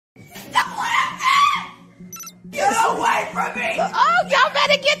Get away from me! Oh, y'all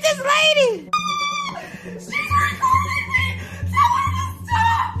better get this lady! She's recording me! Someone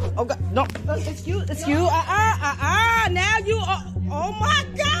stop! Oh, God, no, excuse, now you are, oh my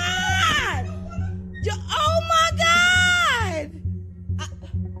God! Oh my God!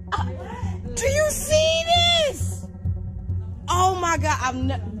 Do you see this? Oh my God,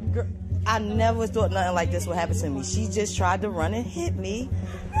 I never thought nothing like this would happen to me. She just tried to run and hit me.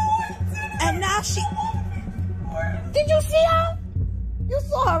 And now she... Did you see her? You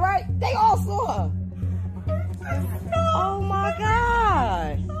saw her, right? They all saw her. Oh my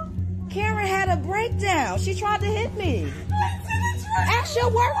God. Karen had a breakdown. She tried to hit me. Ask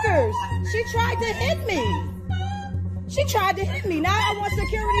your workers. She tried to hit me. She tried to hit me. Now I want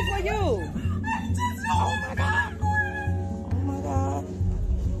security for you. Oh my God. Oh my God.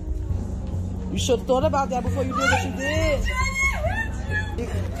 You should have thought about that before you did what you did.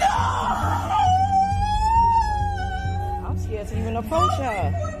 I'm scared to even approach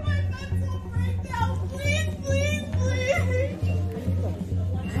her. Please.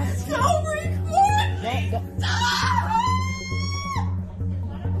 Don't record me.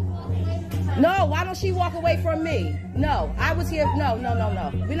 No, why don't she walk away from me? No, I was here. No.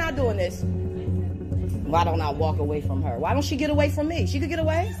 We're not doing this. Why don't I walk away from her? Why don't she get away from me? She could get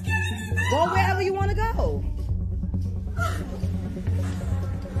away. Go wherever you want to go.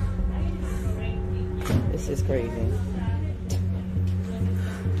 This is crazy.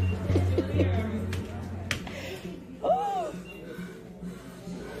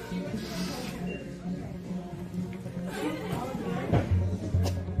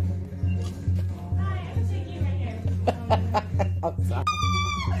 I'm sorry.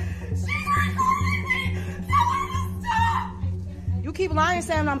 She's recording me! Someone stop! You keep lying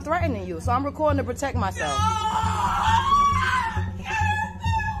saying I'm threatening you, so I'm recording to protect myself.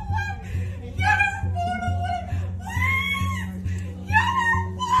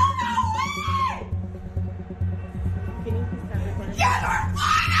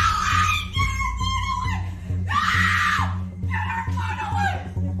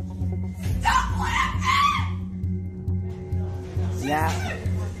 Yeah.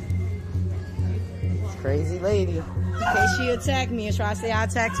 This crazy lady. In case she attacked me and try to say I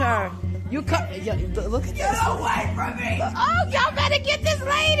attacked her. You come. Look at this. Get away from me! Oh, y'all better get this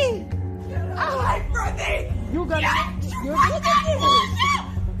lady. Get away from me! You're gonna. You're Get gonna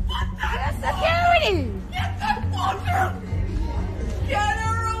get security. Get the phone down! Get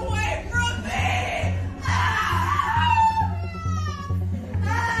her away from me!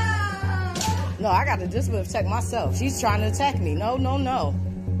 No, I got to just protect myself. She's trying to attack me. No.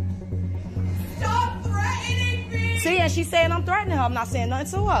 Stop threatening me! See, and she's saying I'm threatening her. I'm not saying nothing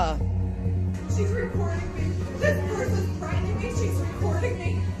to her. She's recording me. This person's threatening me. She's recording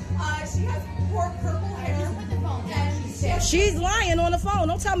me. She has poor purple hair. She's lying on the phone.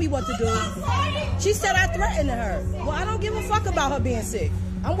 Don't tell me what to do. She said I threatened her. Well, I don't give a fuck about her being sick.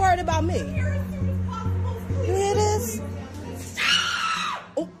 I'm worried about me. Here it is.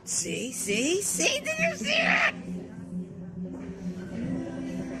 Oh, see? Did you see that?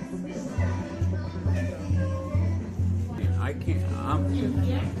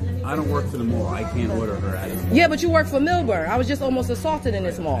 I don't work for the mall. I can't order her out of. Yeah, but you work for Milburn. I was just almost assaulted in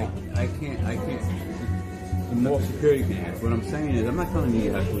this mall. I can't. The mall security can ask. What I'm saying is, I'm not telling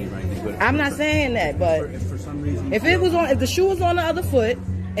you have to leave or anything. But I'm not saying that, but if for some reason, if the shoe was on the other foot,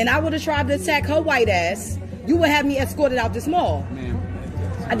 and I would have tried to attack her white ass, you would have me escorted out this mall. Ma'am,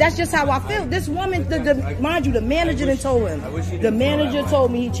 that's just how I feel. This woman, mind you, the manager done told him. The manager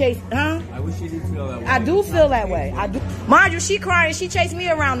told me he chased, huh? I wish you didn't feel that way. I do feel that way. I do. Mind you, she crying. She chased me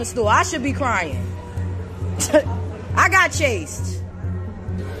around the store. I should be crying. I got chased.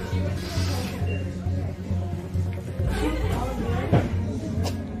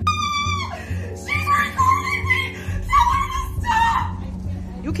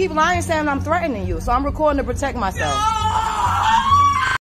 You keep lying saying I'm threatening you, so I'm recording to protect myself. No!